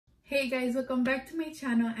Hey guys, welcome back to my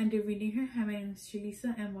channel, and if you're new here, hi, my name is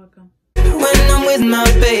Julissa and welcome. When I'm with my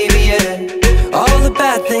baby, yeah, all the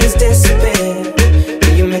bad things disappear.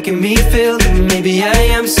 You're making me feel that maybe I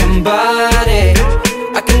am somebody.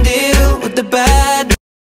 I can deal with the bad.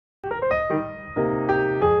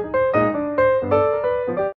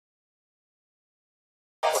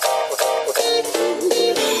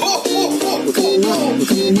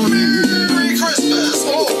 Merry Christmas!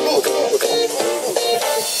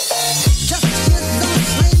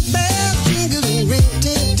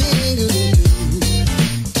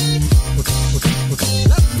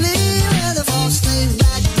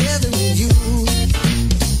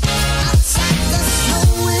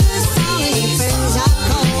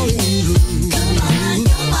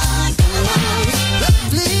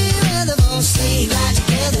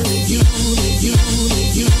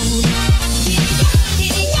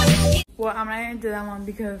 Well, I'm not gonna do that one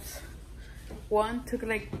because one took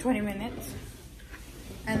like 20 minutes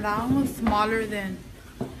and that one was smaller than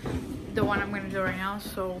the one I'm gonna do right now,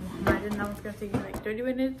 so imagine that one's gonna take me like 30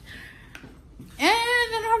 minutes and I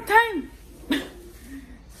don't have time.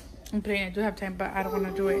 I'm kidding, I do have time, but I don't want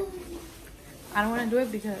to do it. I don't want to do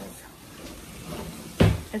it because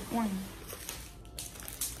it's boring.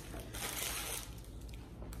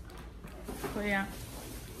 So yeah,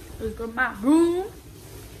 let's go to my room.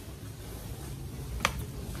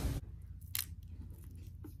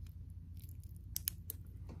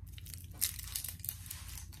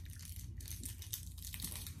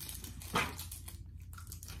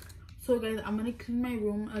 So guys, I'm gonna clean my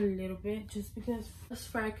room a little bit just because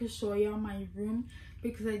first I can show y'all my room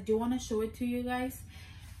because I do want to show it to you guys.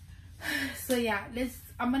 So yeah,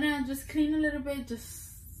 I'm gonna just clean a little bit,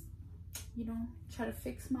 just, you know, try to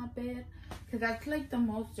fix my bed because that's like the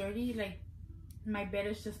most dirty. Like my bed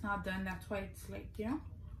is just not done, that's why it's like, you know.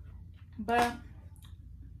 But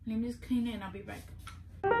let me just clean it and I'll be back.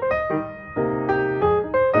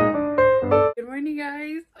 Good morning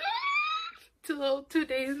guys.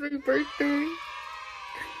 Today is my birthday.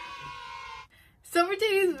 So for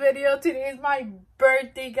today's video, today is my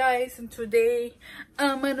birthday guys, and today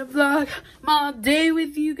I'm gonna vlog my day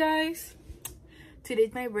with you guys.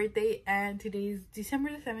 Today's my birthday and today's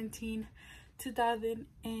December the 17th,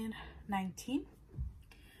 2019.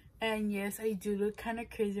 And yes, I do look kind of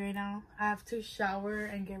crazy right now. I have to shower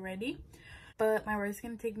and get ready, but my brother's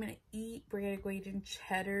gonna take me to eat. We're gonna go eat in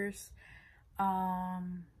Cheddar's.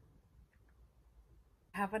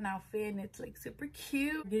 I have an outfit and it's like super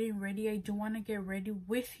cute. Getting ready. I do want to get ready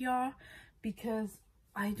with y'all because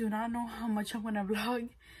I do not know how much I'm gonna vlog,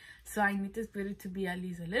 so I need this video to be at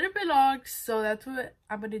least a little bit long. So that's what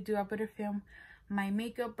I'm gonna do. I'm gonna film my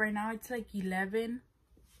makeup. Right now it's like 11.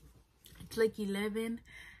 It's like 11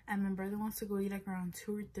 and my brother wants to go eat like around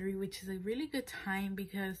 2 or 3, which is a really good time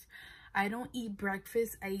because I don't eat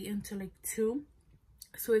breakfast. I eat until like 2.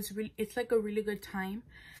 So it's like a really good time.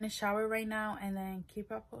 I'm gonna shower right now and then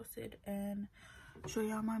keep up posted and show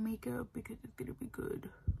y'all my makeup because it's gonna be good.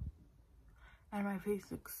 And my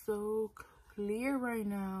face looks so clear right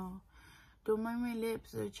now. Don't mind my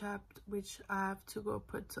lips, they're chapped, which I have to go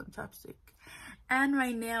put some chapstick. And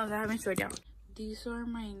my nails, I haven't showed y'all. These are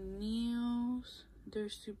my nails. They're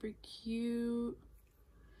super cute.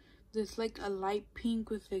 There's like a light pink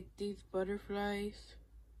with like these butterflies.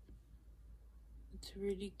 It's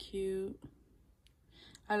really cute.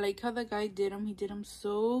 I like how the guy did them. He did them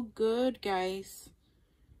so good, guys.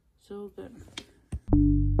 So good.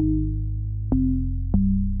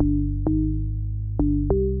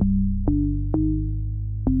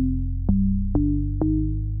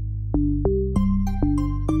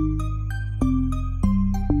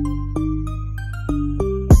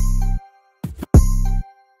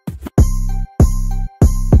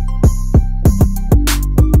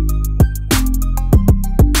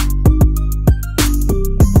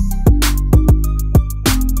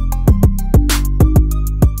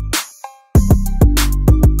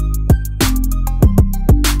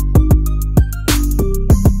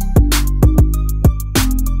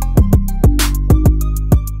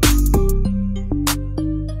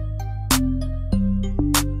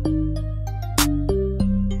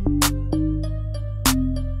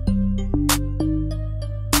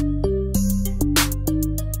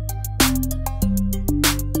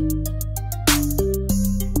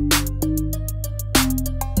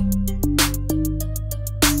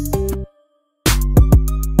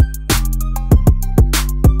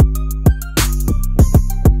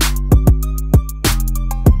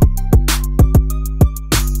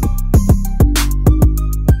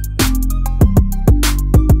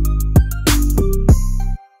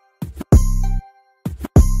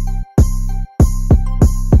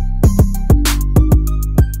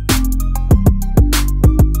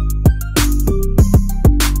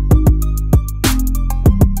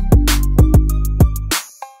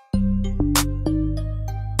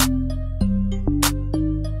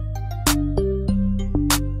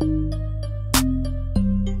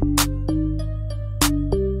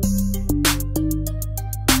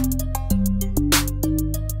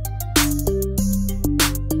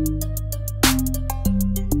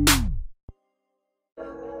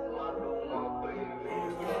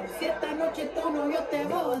 noche tu novio te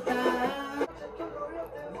bota.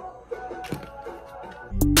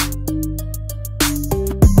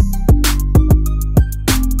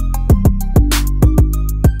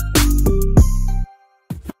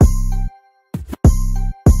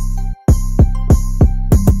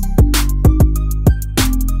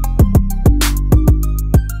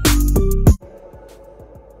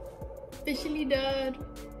 Officially done.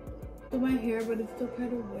 Do my hair, but it's still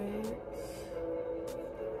kind of wet.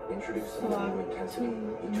 So I have to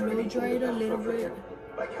blow dry it a little bit.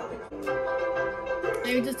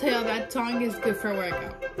 Let me just tell you, that song is good for a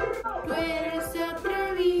workout. Tú eres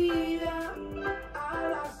atrevida,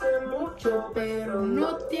 hace mucho, pero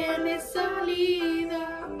no tienes salida.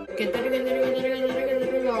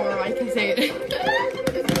 Oh, I can say it.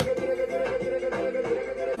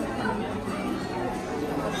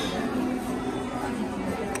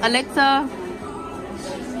 Alexa.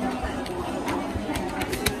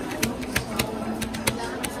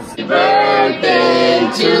 Happy birthday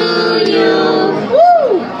to you.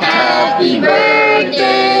 Woo! Happy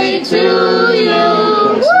birthday to you.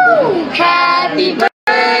 Woo! Happy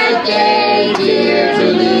birthday, dear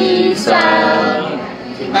Julissa.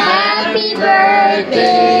 Happy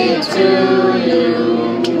birthday to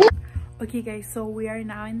you. Okay guys, so we are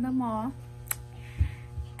now in the mall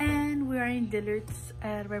and we are in Dillard's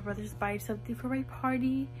and my brother's buying something for my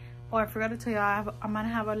party. Oh, I forgot to tell you, I'm gonna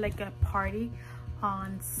have a party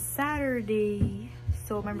on Saturday.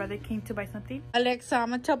 So my brother came to buy something. Alexa,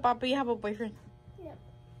 I'm gonna tell Papa you have a boyfriend. Yep.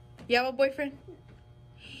 You have a boyfriend?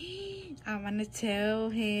 I'm gonna tell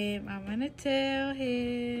him. I'm gonna tell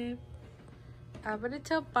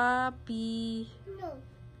Papi. No.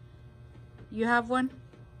 You have one?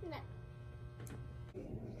 No.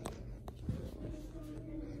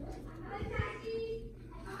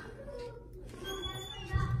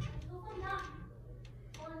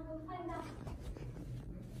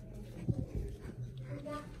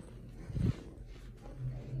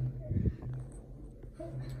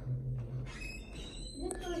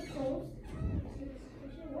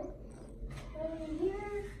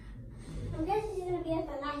 I'm guessing she's gonna be at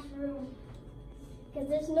the last room because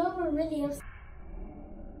there's no room really else.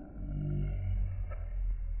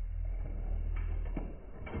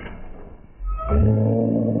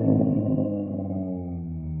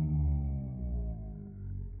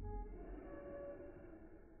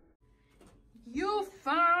 You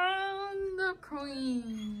found the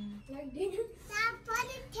queen.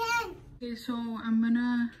 Okay, so I'm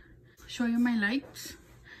gonna show you my lights.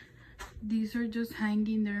 These are just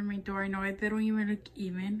hanging there in my door. I know they don't even look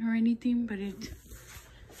even or anything, but it's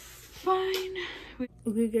fine.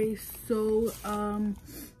 Okay guys, so I'm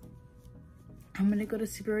gonna go to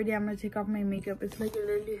sleep already. I'm gonna take off my makeup. It's like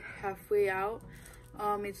literally halfway out.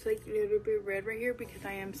 It's like a little bit red right here because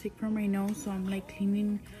I am sick from my nose, so I'm like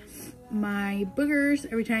cleaning my boogers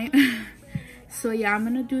every time. So yeah, I'm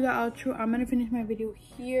gonna do the outro. I'm gonna finish my video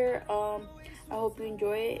here. I hope you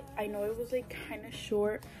enjoy it. I know it was like kind of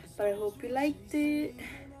short, but I hope you liked it.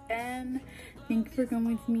 And thank you for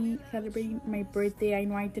coming with me celebrating my birthday. I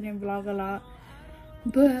know I didn't vlog a lot,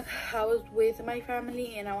 but I was with my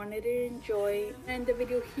family and I wanted to enjoy. And the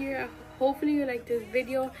video here, hopefully you like this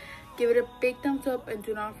video. Give it a big thumbs up and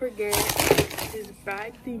do not forget this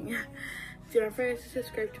bag thing. Do not forget to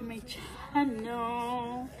subscribe to my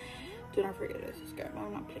channel. Do not forget to subscribe.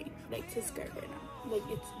 I'm not playing. Like, subscribe right now. Like,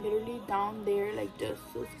 it's literally down there. Like, just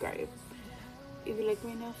subscribe. If you like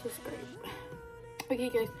me now, subscribe. Okay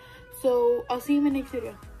guys, so I'll see you in my next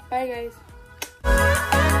video. Bye guys.